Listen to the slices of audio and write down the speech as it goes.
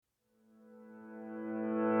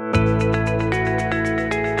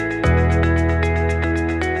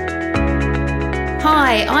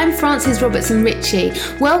Hi, I'm Frances Robertson Ritchie.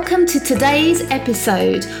 Welcome to today's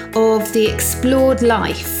episode of The Explored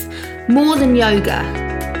Life, More Than Yoga.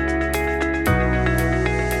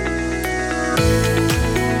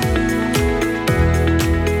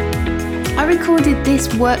 I recorded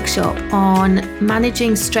this workshop on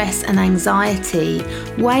managing stress and anxiety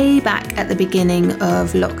way back at the beginning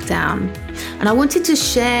of lockdown. And I wanted to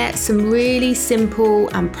share some really simple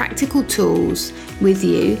and practical tools with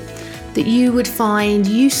you that you would find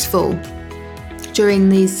useful during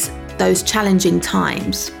those challenging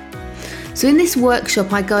times. So in this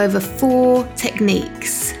workshop, I go over 4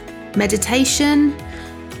 techniques: meditation,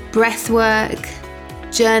 breath work,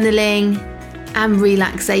 journaling, and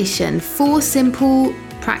relaxation. 4 simple,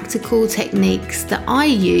 practical techniques that I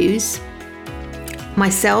use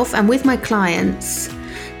myself and with my clients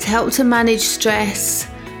to help to manage stress,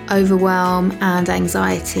 overwhelm, and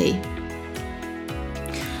anxiety.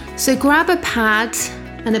 So grab a pad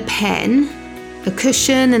and a pen, a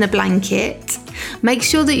cushion and a blanket. Make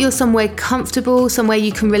sure that you're somewhere comfortable, somewhere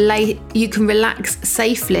you can relax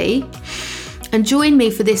safely, and join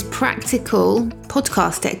me for this practical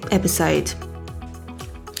podcast episode,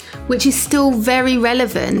 which is still very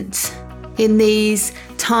relevant in these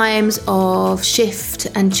times of shift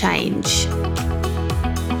and change.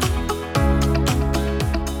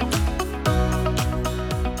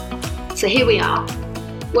 So here we are.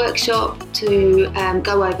 Workshop to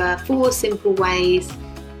go over 4 simple ways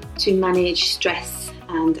to manage stress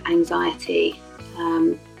and anxiety.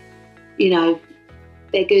 They're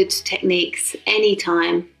good techniques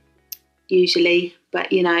anytime, usually,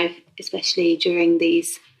 but especially during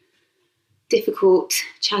these difficult,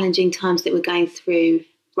 challenging times that we're going through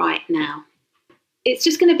right now. It's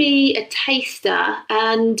just going to be a taster,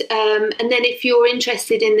 and then if you're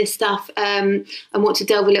interested in this stuff and want to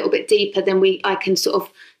delve a little bit deeper, then I can sort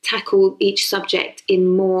of tackle each subject in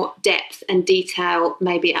more depth and detail,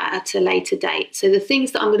 maybe at a later date. So the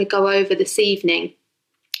things that I'm going to go over this evening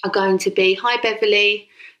are going to be, hi Beverly,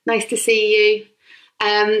 nice to see you.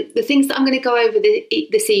 The things that I'm going to go over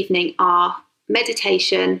this evening are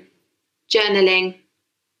meditation, journaling,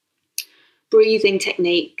 breathing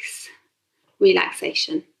techniques,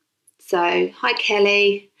 relaxation. So hi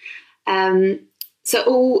Kelly. So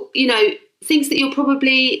all things that you're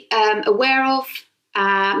probably aware of.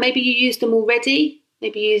 Maybe you use them already.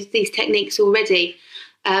 Maybe you use these techniques already.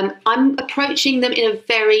 I'm approaching them in a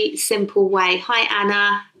very simple way. Hi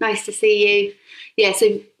Anna, nice to see you. Yeah,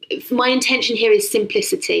 so my intention here is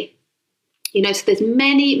simplicity. So there's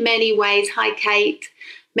many ways. Hi Kate,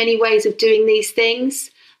 many ways of doing these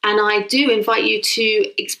things. And I do invite you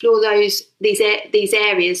to explore these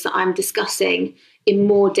areas that I'm discussing in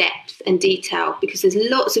more depth and detail, because there's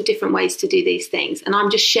lots of different ways to do these things. And I'm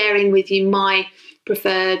just sharing with you my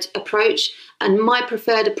preferred approach. And my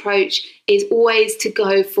preferred approach is always to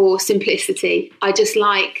go for simplicity. I just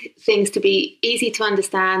like things to be easy to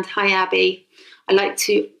understand. Hi Abby. I like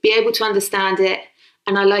to be able to understand it,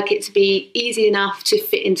 and I like it to be easy enough to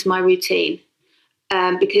fit into my routine.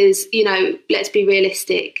 Because, let's be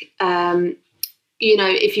realistic.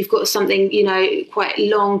 If you've got something, quite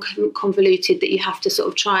long, convoluted that you have to sort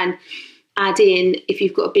of try and add in, if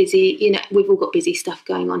you've got a busy, we've all got busy stuff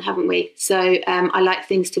going on, haven't we? So I like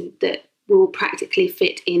things that will practically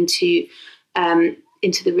fit into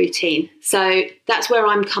the routine. So that's where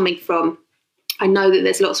I'm coming from. I know that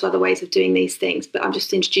there's lots of other ways of doing these things, but I'm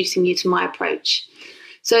just introducing you to my approach.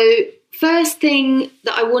 So first thing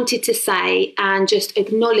that I wanted to say and just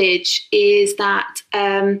acknowledge is that,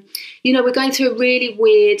 we're going through a really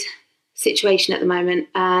weird situation at the moment,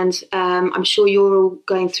 and I'm sure you're all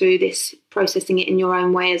going through this, processing it in your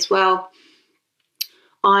own way as well.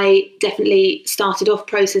 I definitely started off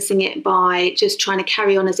processing it by just trying to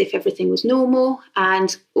carry on as if everything was normal,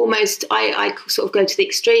 and almost I sort of go to the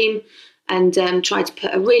extreme and try to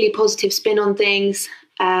put a really positive spin on things.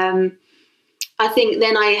 I think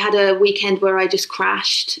then I had a weekend where I just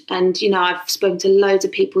crashed, and I've spoken to loads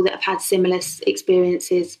of people that have had similar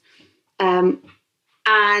experiences, and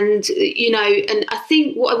I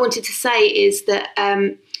think what I wanted to say is that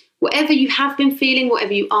whatever you have been feeling,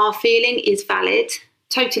 whatever you are feeling is valid,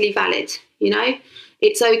 totally valid.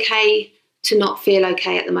 It's okay to not feel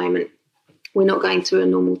okay at the moment. We're not going through a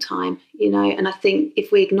normal time, and I think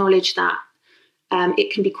if we acknowledge that,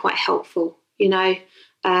 it can be quite helpful.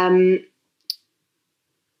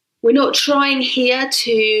 We're not trying here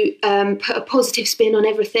to put a positive spin on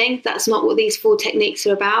everything. That's not what these 4 techniques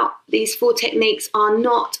are about. These 4 techniques are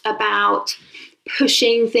not about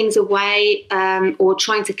pushing things away or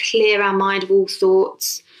trying to clear our mind of all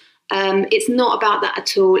thoughts. It's not about that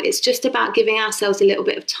at all. It's just about giving ourselves a little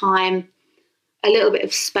bit of time a little bit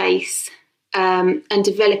of space, and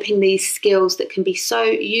developing these skills that can be so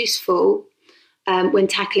useful when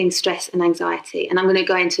tackling stress and anxiety. And I'm going to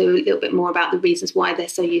go into a little bit more about the reasons why they're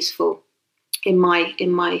so useful in my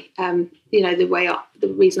the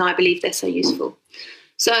reason I believe they're so useful.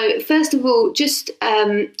 So first of all, just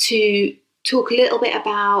to talk a little bit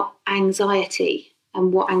about anxiety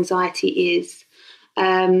and what anxiety is.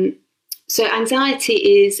 So anxiety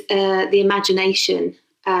is the imagination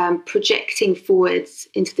projecting forwards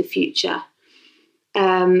into the future,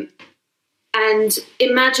 and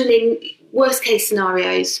imagining worst case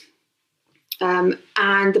scenarios,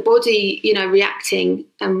 and the body, reacting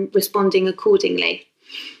and responding accordingly,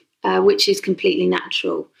 which is completely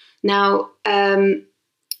natural. Now,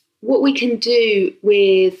 what we can do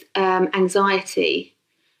with anxiety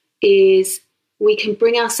is we can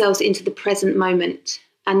bring ourselves into the present moment,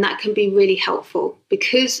 and that can be really helpful,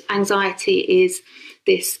 because anxiety is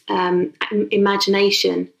this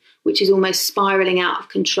imagination which is almost spiraling out of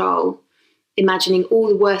control, imagining all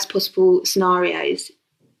the worst possible scenarios.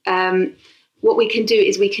 What we can do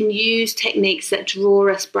is we can use techniques that draw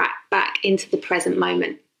us back into the present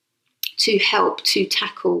moment to help to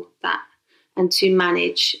tackle that and to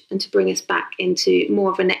manage and to bring us back into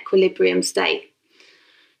more of an equilibrium state.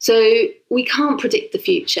 So we can't predict the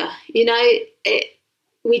future, we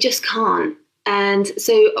just can't. And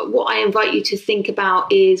so what I invite you to think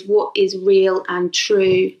about is what is real and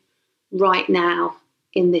true right now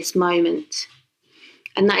in this moment.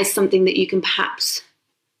 And that is something that you can perhaps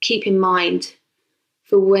keep in mind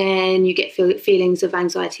for when you get feelings of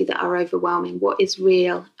anxiety that are overwhelming. What is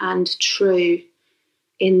real and true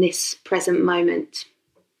in this present moment,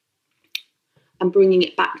 and bringing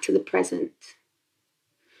it back to the present.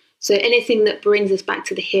 So anything that brings us back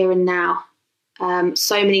to the here and now.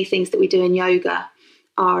 So many things that we do in yoga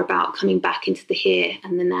are about coming back into the here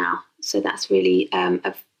and the now. So that's really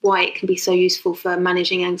why it can be so useful for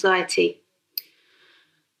managing anxiety.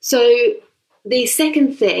 So the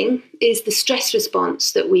second thing is the stress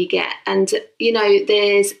response that we get. And,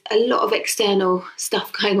 there's a lot of external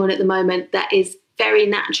stuff going on at the moment that is very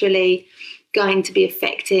naturally going to be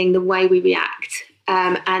affecting the way we react,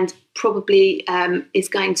 and probably is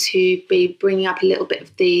going to be bringing up a little bit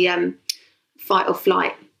of the fight or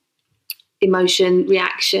flight emotion,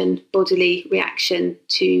 reaction, bodily reaction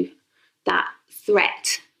to that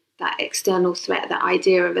threat, that external threat, that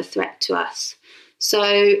idea of a threat to us. So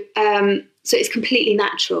it's completely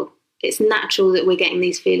natural. It's natural that we're getting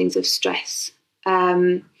these feelings of stress.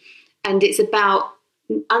 And it's about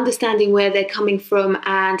understanding where they're coming from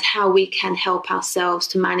and how we can help ourselves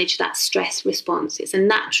to manage that stress response. It's a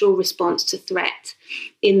natural response to threat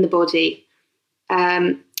in the body.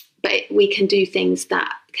 But we can do things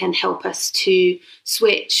that can help us to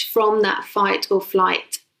switch from that fight or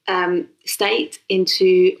flight state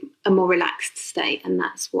into a more relaxed state. And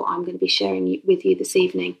that's what I'm going to be sharing with you this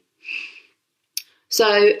evening.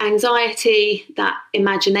 So anxiety, that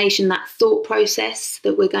imagination, that thought process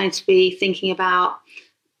that we're going to be thinking about,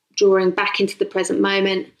 drawing back into the present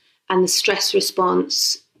moment, and the stress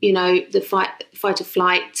response, the fight or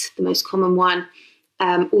flight, the most common one,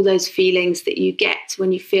 all those feelings that you get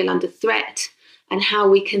when you feel under threat, and how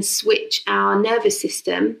we can switch our nervous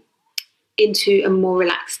system into a more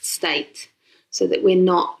relaxed state, so that we're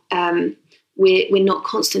not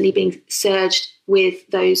constantly being surged with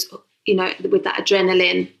those, with that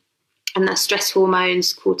adrenaline and the stress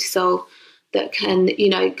hormones, cortisol, that can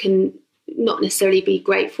not necessarily be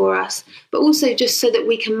great for us, but also just so that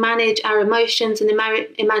we can manage our emotions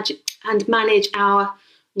and manage our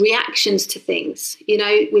reactions to things.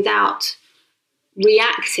 Without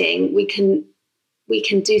reacting, we can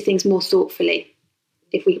do things more thoughtfully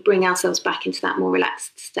if we bring ourselves back into that more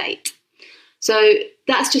relaxed state. So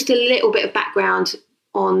that's just a little bit of background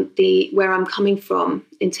on where I'm coming from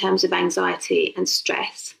in terms of anxiety and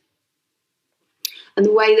stress, and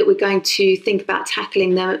the way that we're going to think about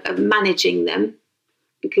tackling them, managing them,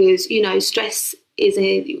 because stress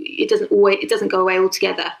it doesn't go away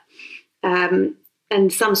altogether, and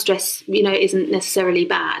some stress isn't necessarily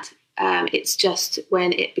bad. It's just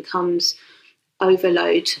when it becomes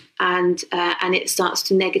overload and it starts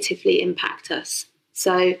to negatively impact us.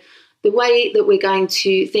 So the way that we're going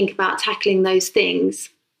to think about tackling those things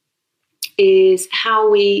is how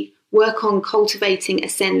we work on cultivating a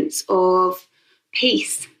sense of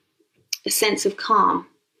peace, a sense of calm.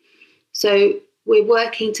 So we're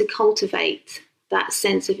working to cultivate that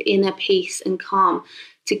sense of inner peace and calm,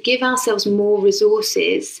 to give ourselves more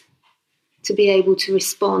resources to be able to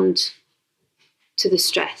respond to the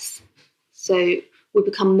stress. So we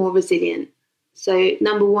become more resilient. So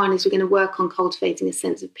number one is we're going to work on cultivating a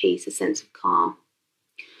sense of peace, a sense of calm.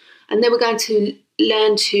 And then we're going to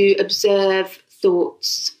learn to observe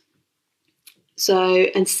thoughts.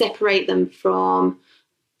 And separate them from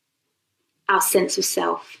our sense of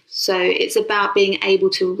self. So it's about being able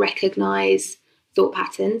to recognize thought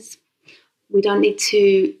patterns. We don't need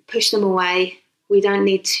to push them away. We don't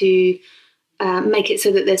need to make it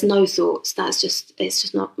so that there's no thoughts. It's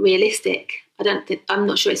just not realistic. I'm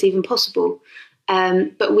not sure it's even possible.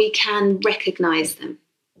 But we can recognize them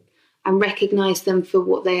and recognize them for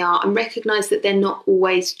what they are and recognize that they're not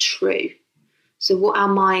always true. So what our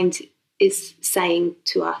mind is saying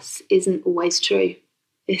to us isn't always true.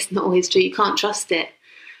 It's not always true. You can't trust it.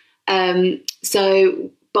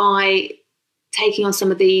 So by taking on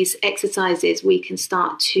some of these exercises, we can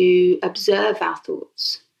start to observe our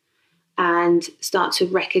thoughts and start to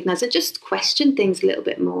recognize and just question things a little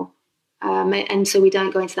bit more. And so we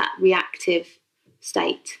don't go into that reactive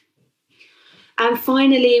state. And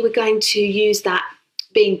finally, we're going to use that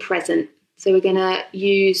being present. So we're going to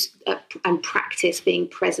use and practice being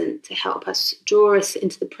present to help us draw us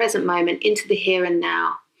into the present moment, into the here and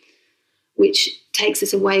now, which takes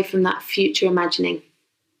us away from that future imagining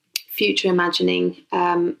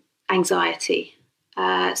anxiety.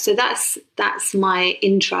 So that's my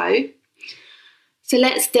intro. So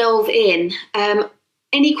let's delve in.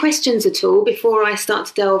 Any questions at all before I start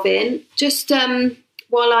to delve in? Just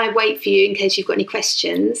while I wait for you, in case you've got any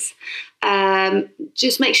questions,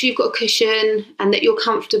 just make sure you've got a cushion and that you're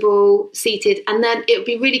comfortable seated. And then it would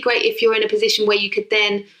be really great if you're in a position where you could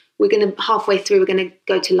then, halfway through, we're going to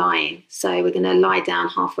go to lying. So we're going to lie down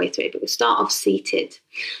halfway through, but we'll start off seated.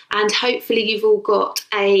 And hopefully you've all got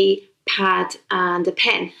a pad and a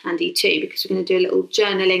pen handy too, because we're going to do a little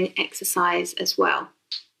journaling exercise as well.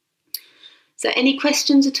 So any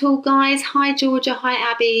questions at all, guys? Hi, Georgia. Hi,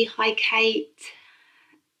 Abby. Hi, Kate.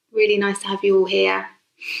 Really nice to have you all here.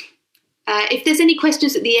 If there's any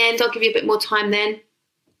questions at the end, I'll give you a bit more time then.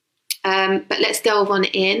 But let's delve on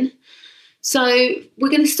in. So we're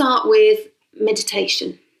going to start with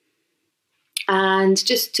meditation. And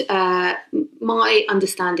just my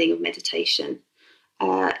understanding of meditation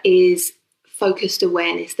is focused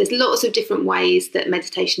awareness. There's lots of different ways that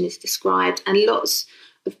meditation is described and lots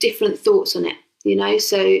of different thoughts on it,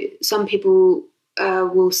 So some people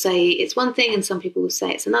will say it's one thing and some people will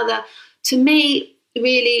say it's another. To me,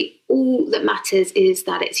 really, all that matters is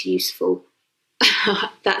that it's useful.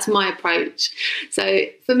 That's my approach. So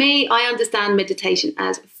for me, I understand meditation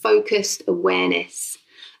as focused awareness,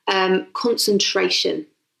 concentration.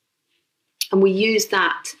 And we use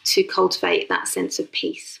that to cultivate that sense of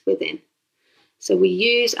peace within. So we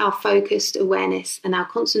use our focused awareness and our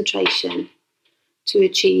concentration to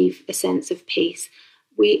achieve a sense of peace.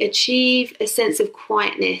 We achieve a sense of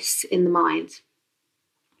quietness in the mind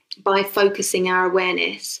by focusing our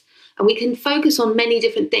awareness. And we can focus on many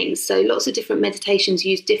different things. So lots of different meditations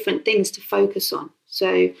use different things to focus on.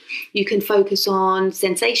 So you can focus on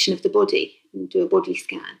sensation of the body and do a body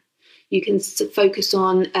scan. You can focus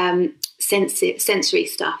on sensory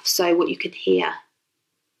stuff. So what you can hear,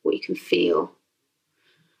 what you can feel.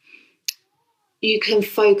 You can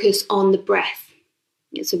focus on the breath.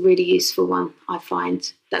 It's a really useful one, I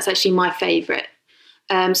find. That's actually my favourite.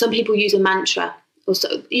 Some people use a mantra. Also,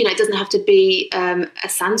 it doesn't have to be a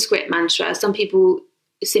Sanskrit mantra. Some people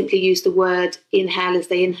simply use the word inhale as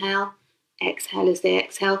they inhale, exhale as they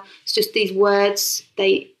exhale. It's just these words,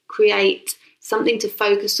 they create something to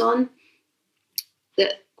focus on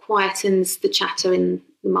that quietens the chatter in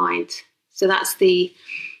the mind. So that's the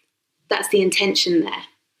intention there.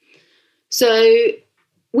 So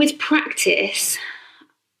with practice,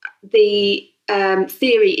 the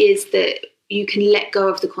theory is that you can let go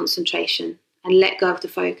of the concentration and let go of the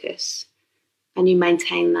focus, and you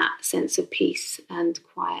maintain that sense of peace and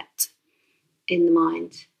quiet in the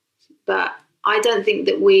mind. But I don't think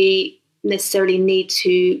that we necessarily need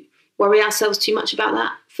to worry ourselves too much about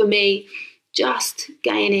that. For me, just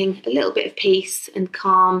gaining a little bit of peace and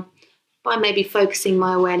calm by maybe focusing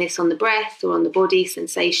my awareness on the breath or on the body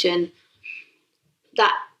sensation,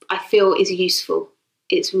 that I feel is useful.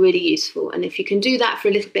 It's really useful. And if you can do that for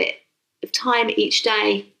a little bit of time each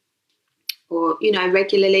day or,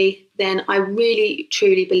 regularly, then I really,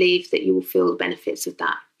 truly believe that you will feel the benefits of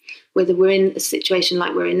that, whether we're in a situation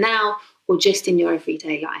like we're in now or just in your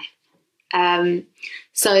everyday life.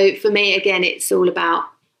 So for me, again, it's all about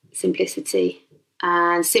simplicity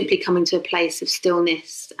and simply coming to a place of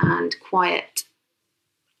stillness and quiet.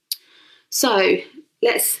 So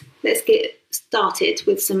let's get started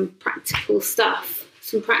with some practical stuff,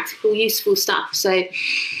 some practical, useful stuff. So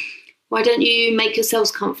why don't you make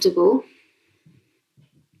yourselves comfortable?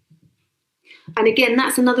 And again,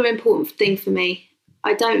 that's another important thing for me.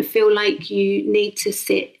 I don't feel like you need to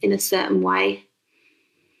sit in a certain way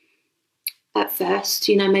at first.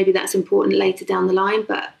 Maybe that's important later down the line,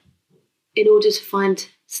 but in order to find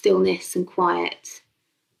stillness and quiet,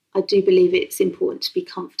 I do believe it's important to be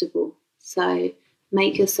comfortable. So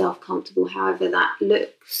make yourself comfortable, however that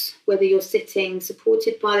looks, whether you're sitting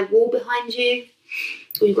supported by the wall behind you,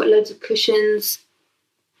 or you've got loads of cushions,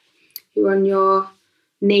 you're on your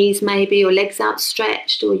knees maybe, your legs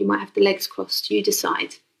outstretched, or you might have the legs crossed, you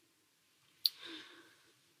decide.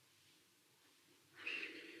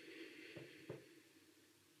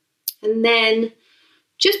 And then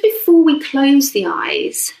just before we close the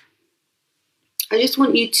eyes, I just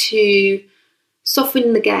want you to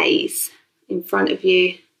soften the gaze in front of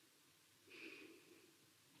you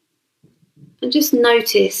and just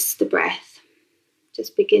notice the breath.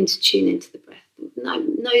 Just begin to tune into the breath.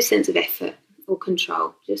 No sense of effort or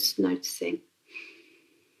control, just noticing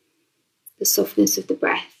the softness of the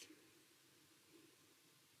breath.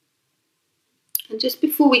 And just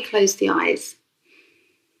before we close the eyes,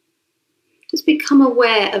 just become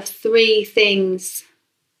aware of 3 things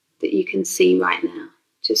that you can see right now.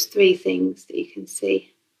 Just 3 things that you can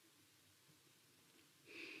see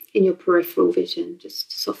in your peripheral vision,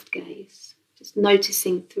 just soft gaze. Just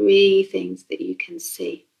noticing 3 things that you can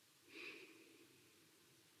see.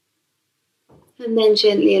 And then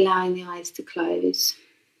gently allowing the eyes to close.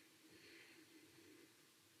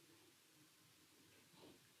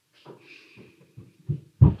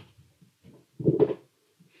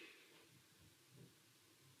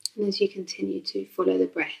 And as you continue to follow the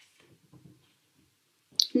breath,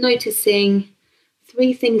 noticing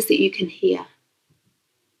 3 things that you can hear.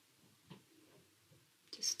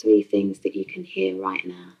 Just 3 things that you can hear right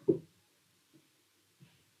now.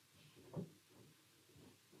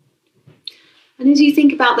 And as you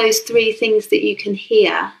think about those 3 things that you can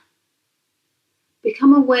hear,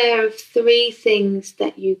 become aware of 3 things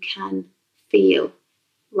that you can feel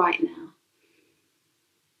right now.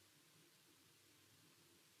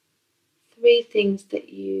 3 things that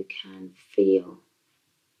you can feel.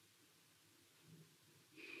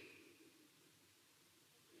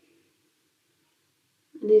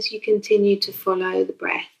 And as you continue to follow the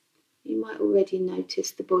breath, you might already notice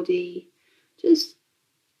the body just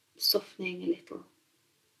softening a little.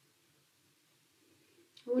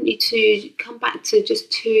 I want you to come back to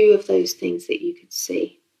just 2 of those things that you could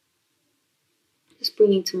see. Just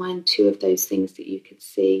bringing to mind 2 of those things that you could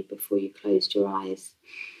see before you closed your eyes.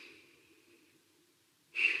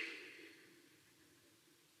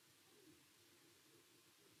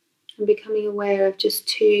 And becoming aware of just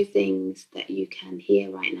 2 things that you can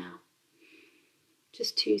hear right now.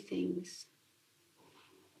 Just 2 things.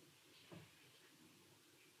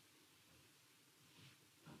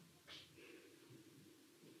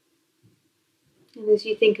 And as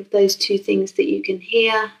you think of those 2 things that you can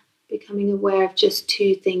hear, becoming aware of just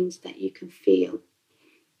 2 things that you can feel.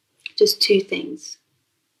 Just 2 things.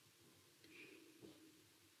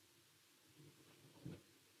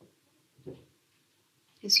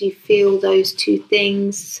 As you feel those 2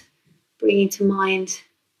 things, bringing to mind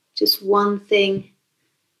just 1 thing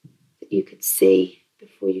that you could see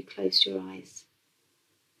before you closed your eyes.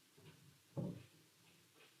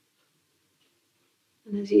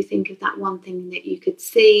 And as you think of that 1 thing that you could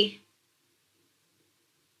see,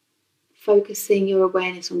 focusing your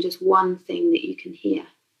awareness on just 1 thing that you can hear.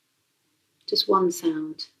 Just 1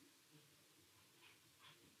 sound.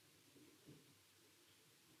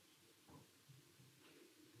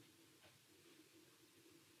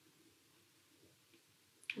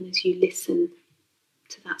 And as you listen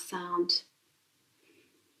to that sound,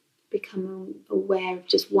 become aware of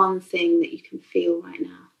just 1 thing that you can feel right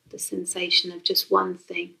now. The sensation of just 1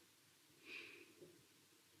 thing.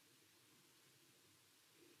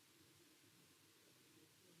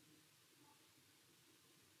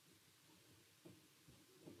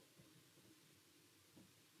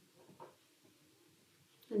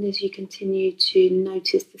 And as you continue to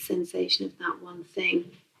notice the sensation of that 1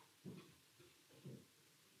 thing,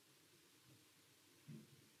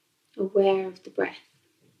 aware of the breath,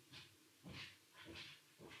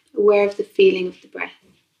 aware of the feeling of the breath.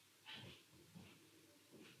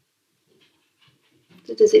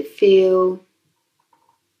 So does it feel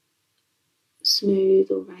smooth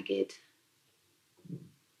or ragged?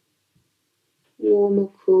 Warm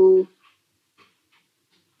or cool?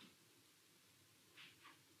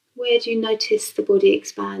 Where do you notice the body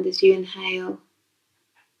expand as you inhale?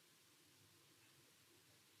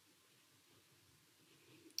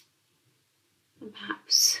 And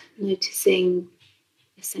perhaps noticing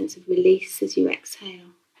a sense of release as you exhale.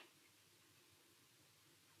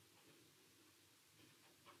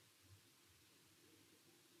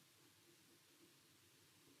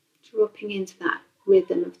 dropping into that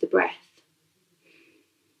rhythm of the breath.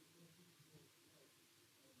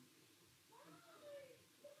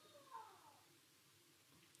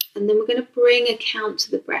 And then we're going to bring a count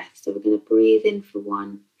to the breath. So we're going to breathe in for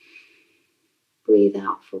 1, breathe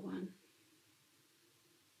out for 1,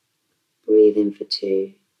 breathe in for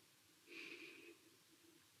 2,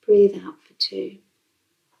 breathe out for 2,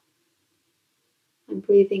 and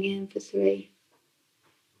breathing in for 3,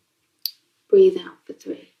 breathe out for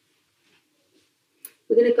 3.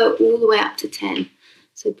 We're going to go all the way up to 10.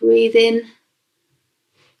 So breathe in,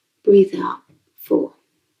 breathe out, 4.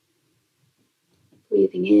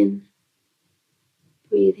 Breathing in,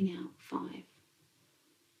 breathing out, 5.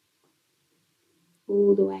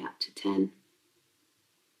 All the way up to 10.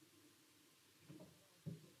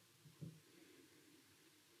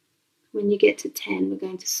 When you get to 10, we're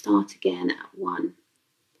going to start again at 1.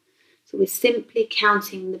 So we're simply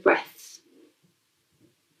counting the breaths.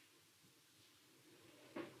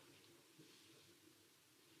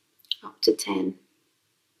 Up to 10.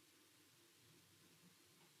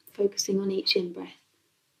 Focusing on each in-breath.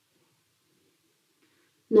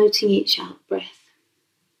 Noting each out-breath.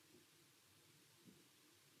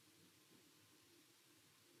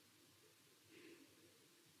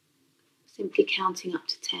 Simply counting up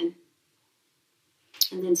to 10.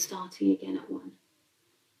 And then starting again at 1.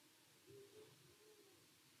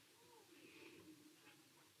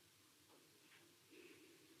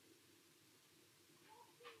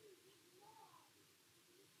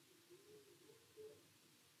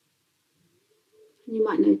 And you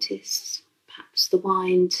might notice perhaps the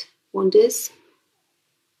mind wanders.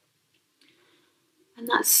 And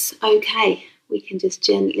that's okay. We can just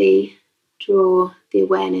gently draw the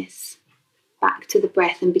awareness back to the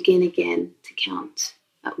breath and begin again to count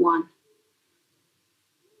at 1.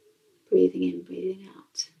 Breathing in, breathing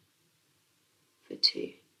out for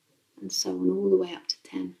 2, and so on all the way up to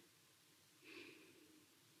 10.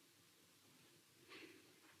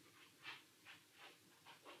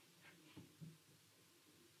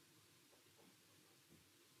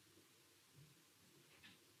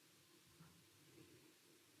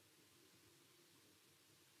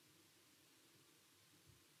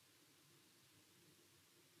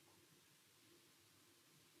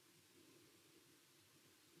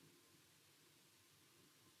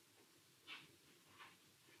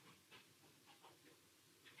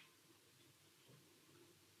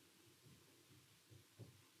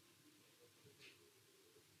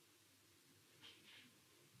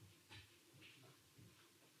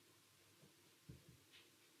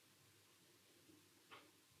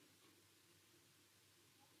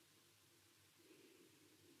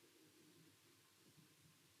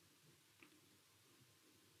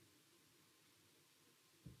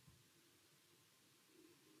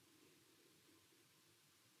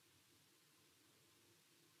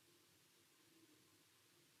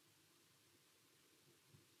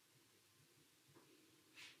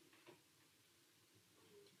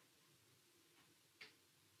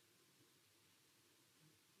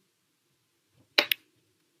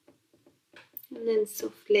 And then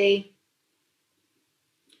softly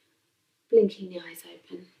blinking the eyes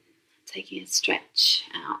open, taking a stretch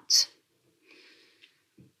out.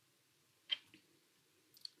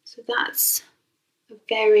 So that's a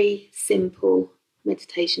very simple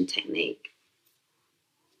meditation technique.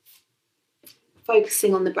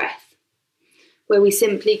 Focusing on the breath, where we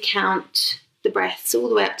simply count the breaths all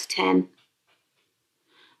the way up to 10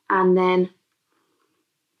 and then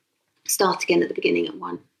start again at the beginning at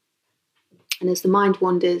 1. And as the mind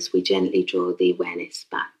wanders, we gently draw the awareness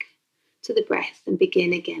back to the breath and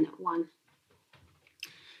begin again at 1.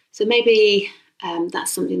 So maybe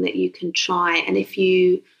that's something that you can try. And if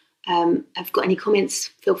you have got any comments,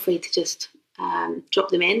 feel free to just drop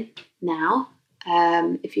them in now.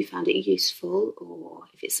 If you found it useful, or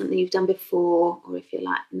if it's something you've done before, or if you're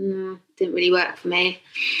like, didn't really work for me,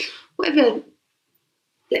 whatever,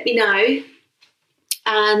 let me know.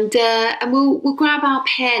 And we'll grab our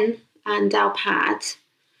pen and our pad,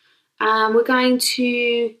 and we're going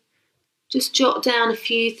to just jot down a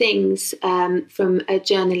few things from a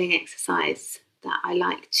journaling exercise that I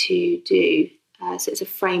like to do. So it's a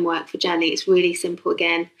framework for journaling. It's really simple,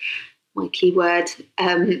 again, my keyword,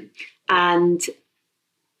 and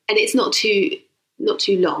it's not too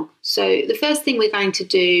long. So the first thing we're going to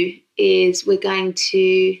do is we're going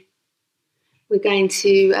to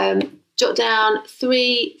jot down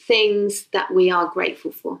 3 things that we are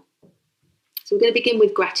grateful for. So we're going to begin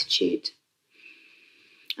with gratitude.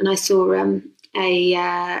 And I saw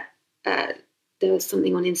a there was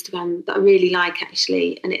something on Instagram that I really like,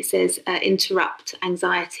 actually, and it says interrupt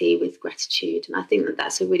anxiety with gratitude. And I think that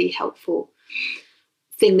that's a really helpful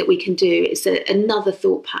thing that we can do. It's another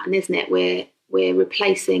thought pattern, isn't it? We're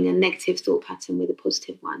replacing a negative thought pattern with a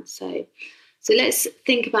positive one. So let's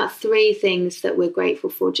think about 3 things that we're grateful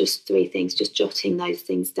for, just 3 things, just jotting those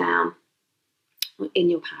things down in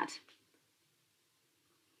your pad.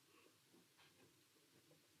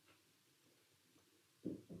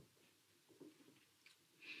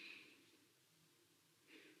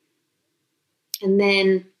 And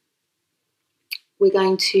then we're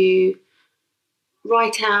going to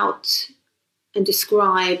write out and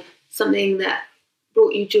describe something that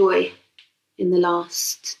brought you joy in the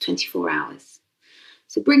last 24 hours.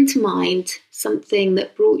 So bring to mind something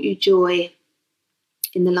that brought you joy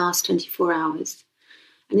in the last 24 hours.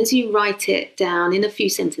 And as you write it down in a few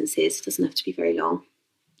sentences, it doesn't have to be very long,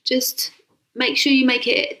 just make sure you make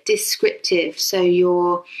it descriptive. So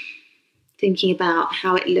you're thinking about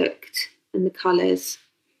how it looked and the colours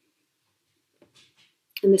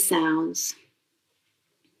and the sounds,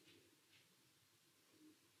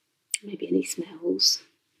 maybe any smells.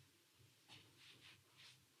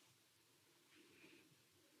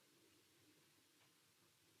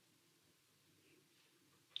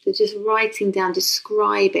 So just writing down,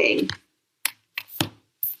 describing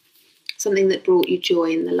something that brought you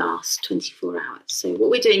joy in the last 24 hours. So what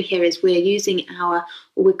we're doing here is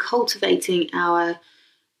we're cultivating our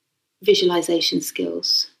visualization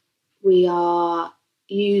skills. We are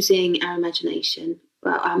using our imagination,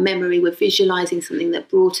 our memory. We're visualizing something that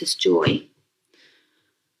brought us joy.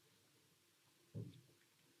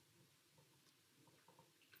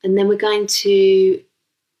 And then we're going to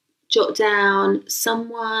jot down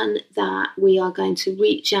someone that we are going to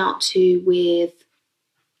reach out to with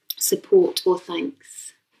support or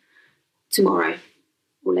thanks tomorrow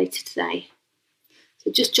or later today. So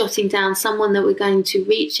just jotting down someone that we're going to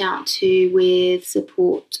reach out to with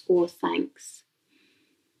support or thanks.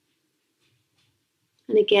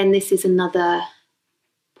 And again, this is another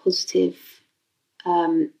positive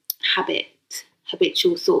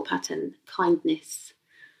habitual thought pattern, kindness,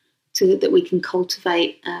 that we can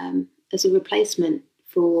cultivate as a replacement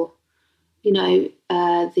for,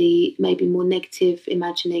 the maybe more negative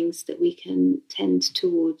imaginings that we can tend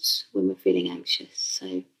towards when we're feeling anxious.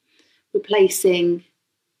 So replacing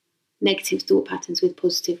negative thought patterns with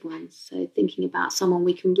positive ones. So thinking about someone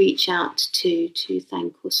we can reach out to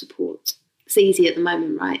thank or support. It's easy at the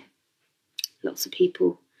moment, right? Lots of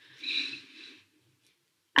people.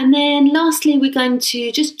 And then lastly, we're going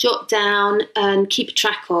to just jot down and keep a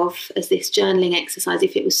track of, as this journaling exercise,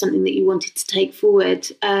 if it was something that you wanted to take forward,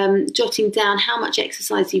 jotting down how much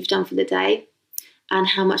exercise you've done for the day and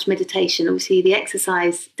how much meditation. Obviously, the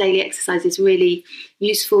daily exercise is really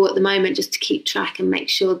useful at the moment, just to keep track and make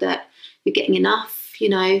sure that you're getting enough,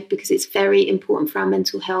 because it's very important for our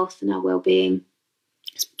mental health and our well-being.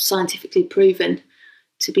 It's scientifically proven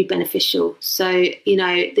to be beneficial. So,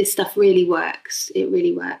 this stuff really works. It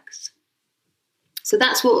really works. So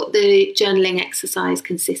that's what the journaling exercise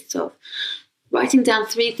consists of. Writing down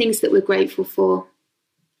 3 things that we're grateful for.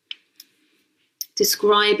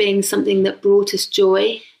 Describing something that brought us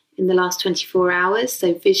joy in the last 24 hours.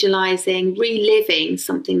 So visualizing, reliving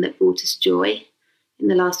something that brought us joy in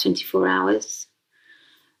the last 24 hours.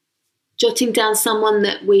 Jotting down someone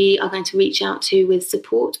that we are going to reach out to with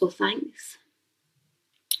support or thanks.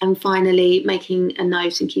 And finally, making a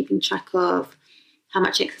note and keeping track of how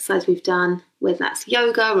much exercise we've done, whether that's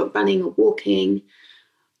yoga or running or walking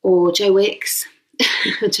or Joe Wicks,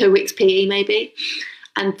 Joe Wicks PE maybe.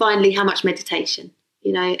 And finally, how much meditation.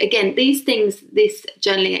 Again, these things, this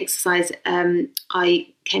journaling exercise I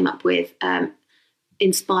came up with,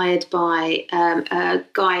 inspired by a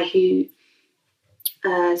guy who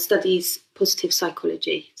studies positive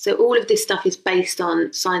psychology. So all of this stuff is based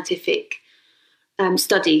on scientific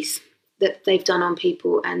studies that they've done on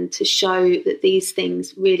people, and to show that these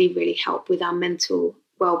things really, really help with our mental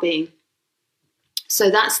well-being.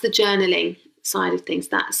 So that's the journaling side of things.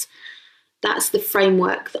 That's the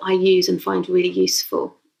framework that I use and find really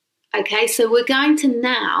useful. Okay, so we're going to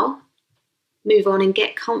now move on and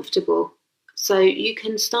get comfortable. So you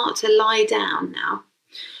can start to lie down now.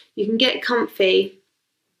 You can get comfy.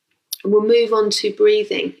 And we'll move on to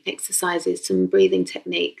breathing exercises, some breathing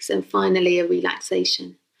techniques, and finally a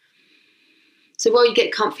relaxation. So while you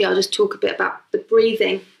get comfy, I'll just talk a bit about the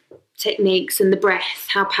breathing techniques and the breath,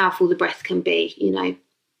 how powerful the breath can be.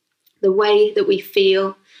 The way that we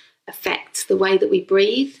feel affects the way that we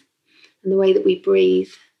breathe, and the way that we breathe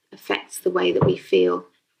affects the way that we feel.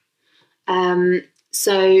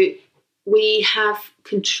 So we have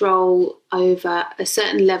control over a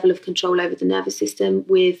certain level of control over the nervous system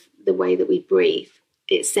with the way that we breathe.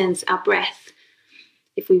 It sends our breath,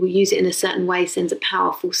 if we will use it in a certain way, sends a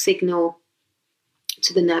powerful signal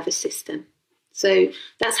to the nervous system. So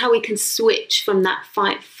that's how we can switch from that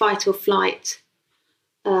fight or flight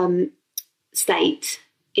state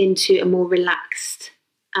into a more relaxed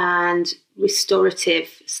and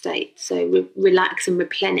restorative state. So relax and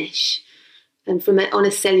replenish. And on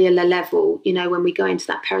a cellular level, when we go into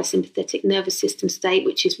that parasympathetic nervous system state,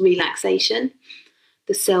 which is relaxation,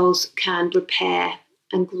 the cells can repair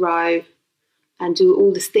and grow and do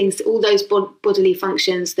all these things, all those bodily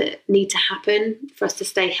functions that need to happen for us to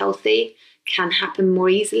stay healthy can happen more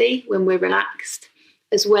easily when we're relaxed,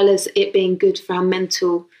 as well as it being good for our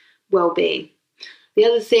mental well-being. The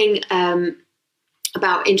other thing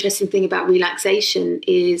interesting thing about relaxation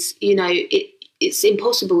is, it's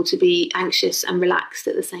impossible to be anxious and relaxed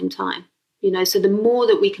at the same time. So the more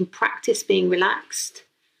that we can practice being relaxed,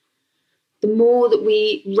 the more that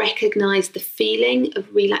we recognize the feeling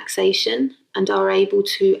of relaxation and are able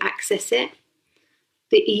to access it,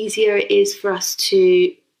 the easier it is for us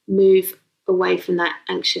to move away from that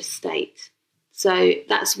anxious state. So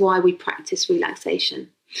that's why we practice relaxation.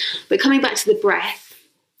 But coming back to the breath,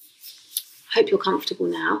 I hope you're comfortable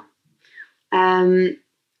now.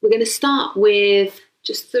 We're going to start with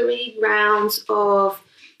just 3 rounds of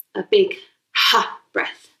a big ha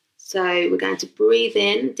breath. So we're going to breathe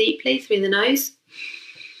in deeply through the nose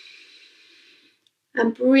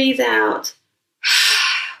and breathe out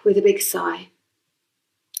with a big sigh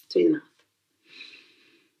through the mouth.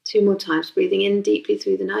 2 more times, breathing in deeply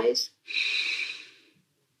through the nose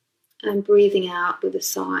and breathing out with a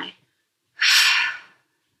sigh.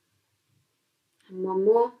 And 1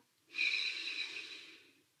 more.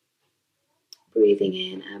 Breathing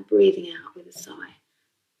in and breathing out with a sigh.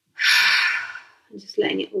 And just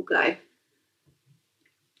letting it all go.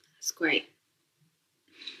 That's great.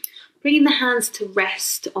 Bringing the hands to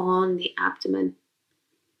rest on the abdomen.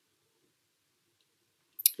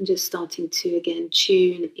 And just starting to, again,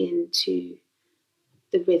 tune into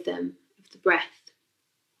the rhythm of the breath.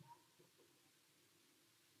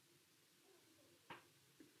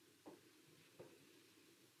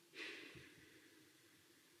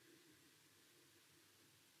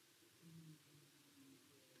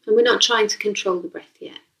 And we're not trying to control the breath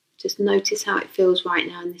yet. Just notice how it feels right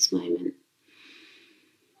now in this moment.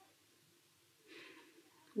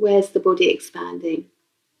 Where's the body expanding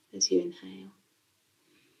as you inhale?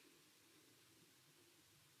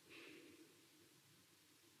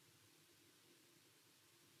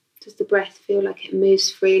 Does the breath feel like it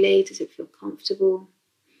moves freely? Does it feel comfortable?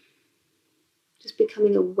 Just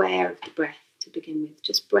becoming aware of the breath to begin with.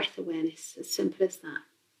 Just breath awareness, as simple as that.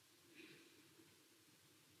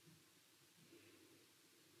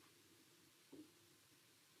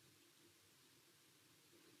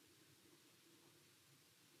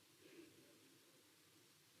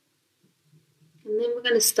 And then we're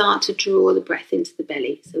going to start to draw the breath into the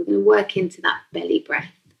belly. So we're going to work into that belly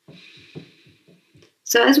breath.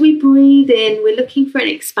 So as we breathe in, we're looking for an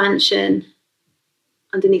expansion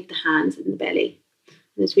underneath the hands and the belly.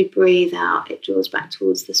 And as we breathe out, it draws back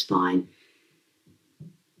towards the spine.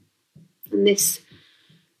 And this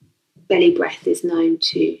belly breath is known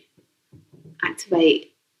to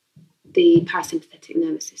activate the parasympathetic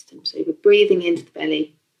nervous system. So we're breathing into the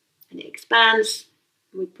belly and it expands.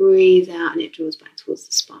 We breathe out and it draws back towards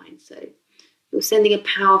the spine. So you're sending a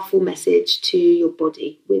powerful message to your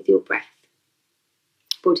body with your breath.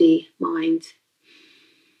 Body, mind.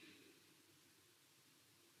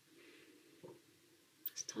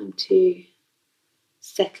 It's time to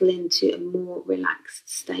settle into a more relaxed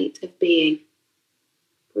state of being.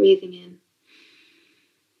 Breathing in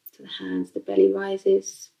to the hands, the belly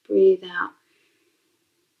rises. Breathe out,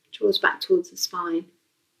 draws back towards the spine.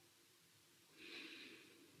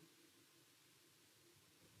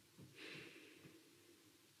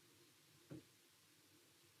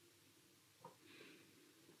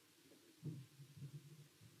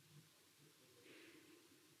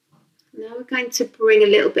 Now we're going to bring a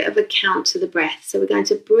little bit of a count to the breath. So we're going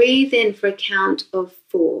to breathe in for a count of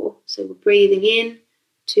 4. So we're breathing in,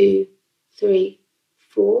 2, 3,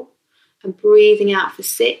 4. And breathing out for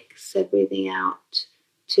 6. So breathing out,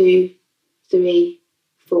 2, 3,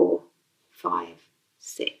 4, 5,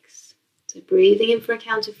 6. So breathing in for a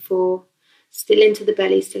count of 4. Still into the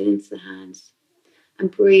belly, still into the hands.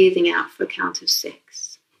 And breathing out for a count of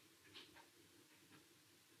 6.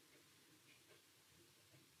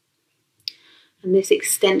 And this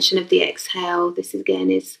extension of the exhale, this again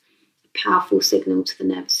is a powerful signal to the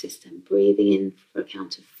nervous system. Breathing in for a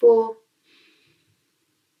count of 4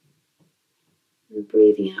 And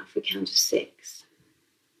breathing out for a count of 6.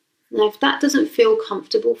 Now, if that doesn't feel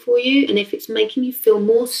comfortable for you, and if it's making you feel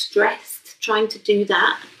more stressed trying to do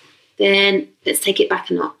that, then let's take it back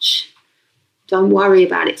a notch. Don't worry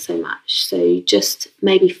about it so much. So just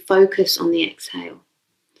maybe focus on the exhale.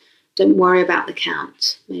 Don't worry about the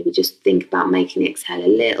count. Maybe just think about making the exhale a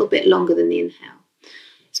little bit longer than the inhale.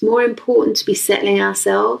 It's more important to be settling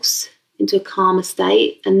ourselves into a calmer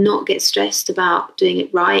state and not get stressed about doing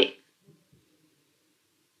it right.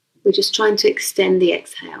 We're just trying to extend the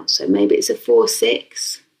exhale. So maybe it's a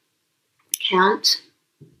 4-6 count,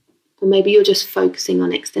 or maybe you're just focusing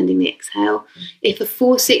on extending the exhale. If a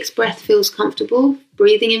 4-6 breath feels comfortable,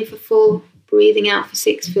 breathing in for 4, breathing out for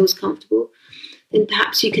 6 feels comfortable, then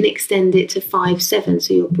perhaps you can extend it to 5-7.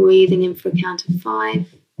 So you're breathing in for a count of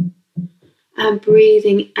 5 and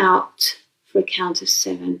breathing out for a count of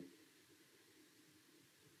 7.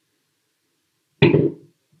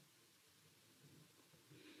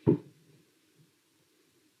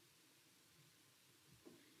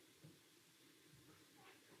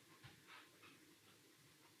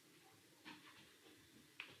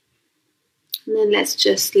 And then let's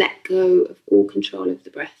just let go of all control of the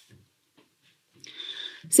breath.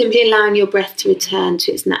 Simply allowing your breath to return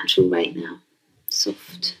to its natural rate now.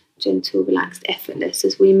 Soft, gentle, relaxed, effortless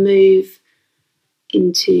as we move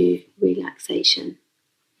into relaxation.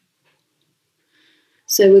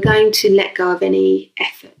 So we're going to let go of any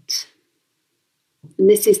effort. And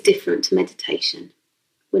this is different to meditation.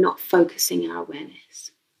 We're not focusing our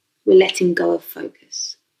awareness. We're letting go of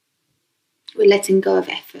focus. We're letting go of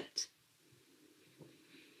effort.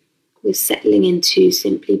 We're settling into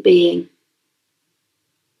simply being.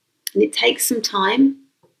 And it takes some time.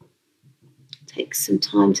 It takes some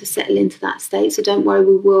time to settle into that state. So don't worry,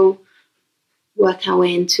 we will work our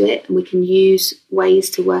way into it. And we can use ways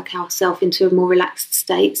to work ourselves into a more relaxed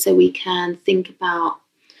state. So we can think about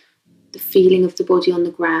the feeling of the body on the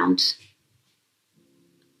ground.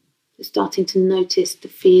 So starting to notice the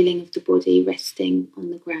feeling of the body resting on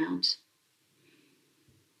the ground.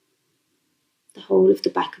 The whole of the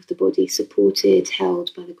back of the body supported,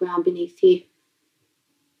 held by the ground beneath you.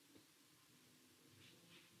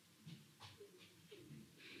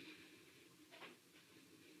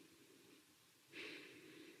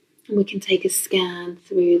 And we can take a scan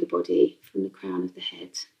through the body from the crown of the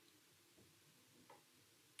head,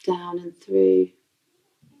 down and through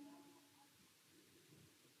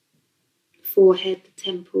the forehead, the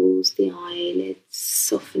temples, the eyelids,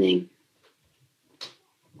 softening.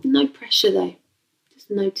 No pressure though, just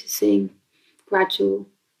noticing gradual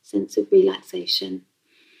sense of relaxation.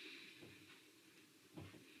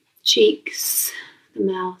 Cheeks, the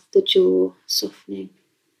mouth, the jaw softening.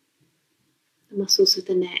 The muscles of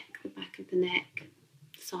the neck, the back of the neck,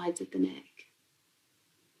 the sides of the neck,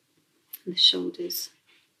 and the shoulders.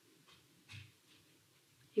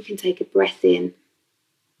 You can take a breath in.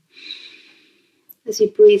 As you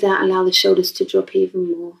breathe out, allow the shoulders to drop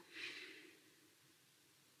even more.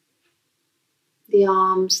 The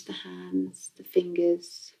arms, the hands, the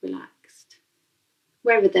fingers relaxed,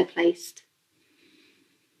 wherever they're placed.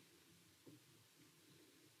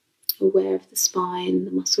 Aware of the spine,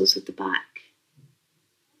 the muscles of the back.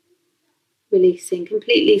 Releasing,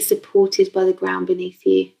 completely supported by the ground beneath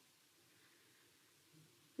you.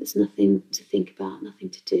 There's nothing to think about, nothing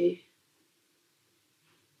to do.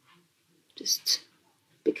 Just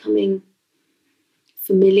becoming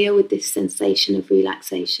familiar with this sensation of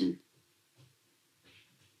relaxation.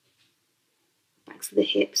 Backs of the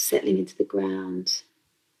hips settling into the ground.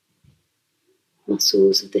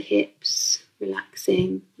 Muscles of the hips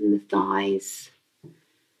relaxing, and the thighs,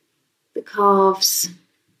 the calves,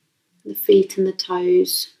 the feet and the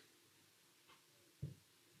toes.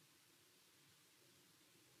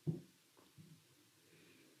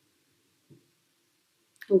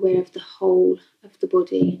 Aware of the whole of the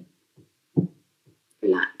body,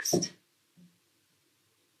 relaxed.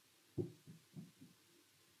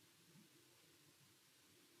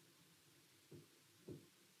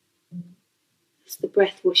 As the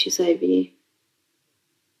breath washes over you.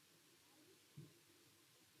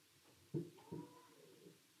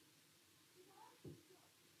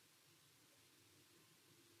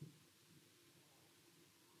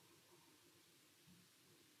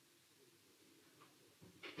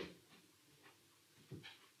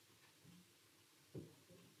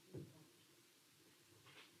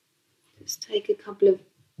 Just take a couple of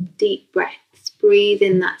deep breaths. Breathe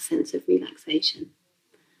in that sense of relaxation.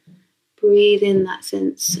 Breathe in that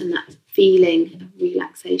sense and that feeling of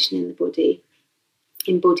relaxation in the body,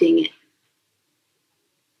 embodying it.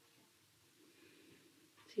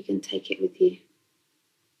 So you can take it with you.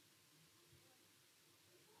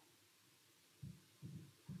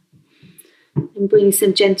 And bring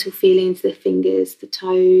some gentle feeling to the fingers, the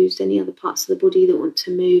toes, any other parts of the body that want to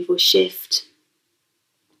move or shift.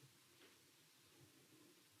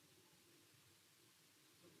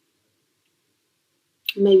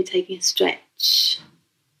 Maybe taking a stretch.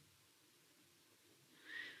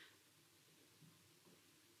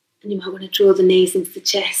 And you might want to draw the knees into the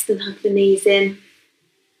chest and hug the knees in.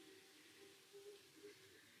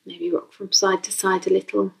 Maybe rock from side to side a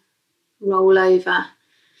little. Roll over.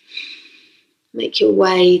 Make your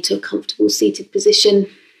way to a comfortable seated position.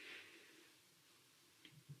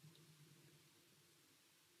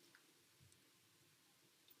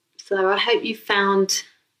 So I hope you found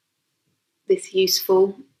this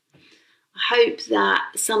useful. I hope that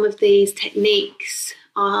some of these techniques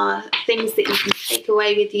are things that you can take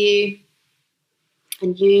away with you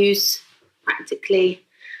and use practically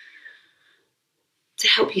to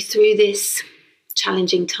help you through this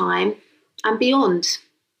challenging time and beyond.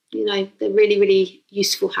 You know, they're really, really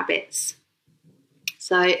useful habits.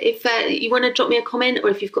 So if you want to drop me a comment, or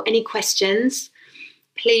if you've got any questions,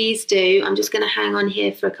 please do. I'm just going to hang on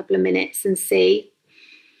here for a couple of minutes and see.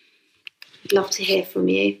 I'd love to hear from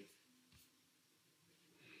you.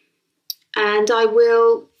 And I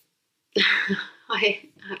will,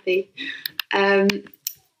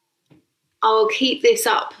 I'll keep this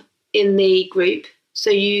up in the group so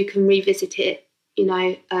you can revisit it, you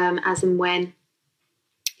know, as and when.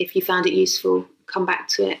 If you found it useful, come back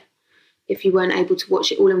to it. If you weren't able to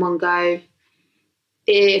watch it all in one go,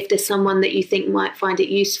 if there's someone that you think might find it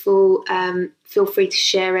useful, feel free to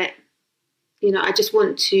share it. You know, I just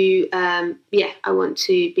want to, I want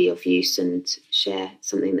to be of use and share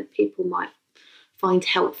something that people might find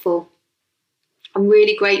helpful. I'm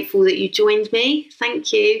really grateful that you joined me.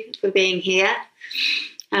 Thank you for being here.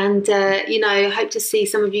 And, I hope to see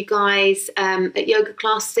some of you guys at yoga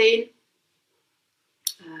class soon.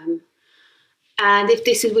 And if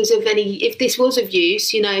this was of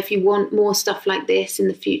use, you know, if you want more stuff like this in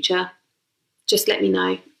the future, just let me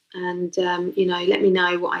know. And, let me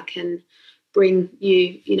know what I can bring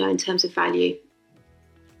you, you know, in terms of value.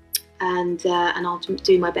 And I'll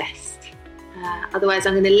do my best. Otherwise,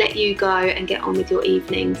 I'm going to let you go and get on with your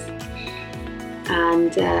evenings.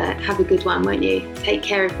 And have a good one, won't you? Take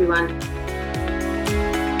care, everyone.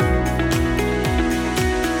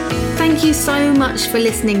 Thank you so much for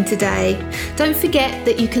listening today. Don't forget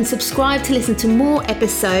that you can subscribe to listen to more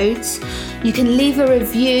episodes. You can leave a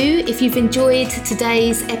review if you've enjoyed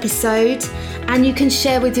today's episode, and you can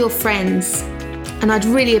share with your friends. And I'd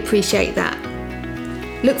really appreciate that.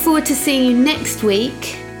 Look forward to seeing you next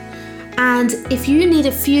week. And if you need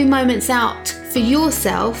a few moments out for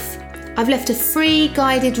yourself, I've left a free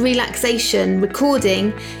guided relaxation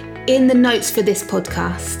recording in the notes for this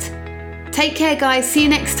podcast. Take care, guys. See you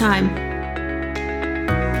next time.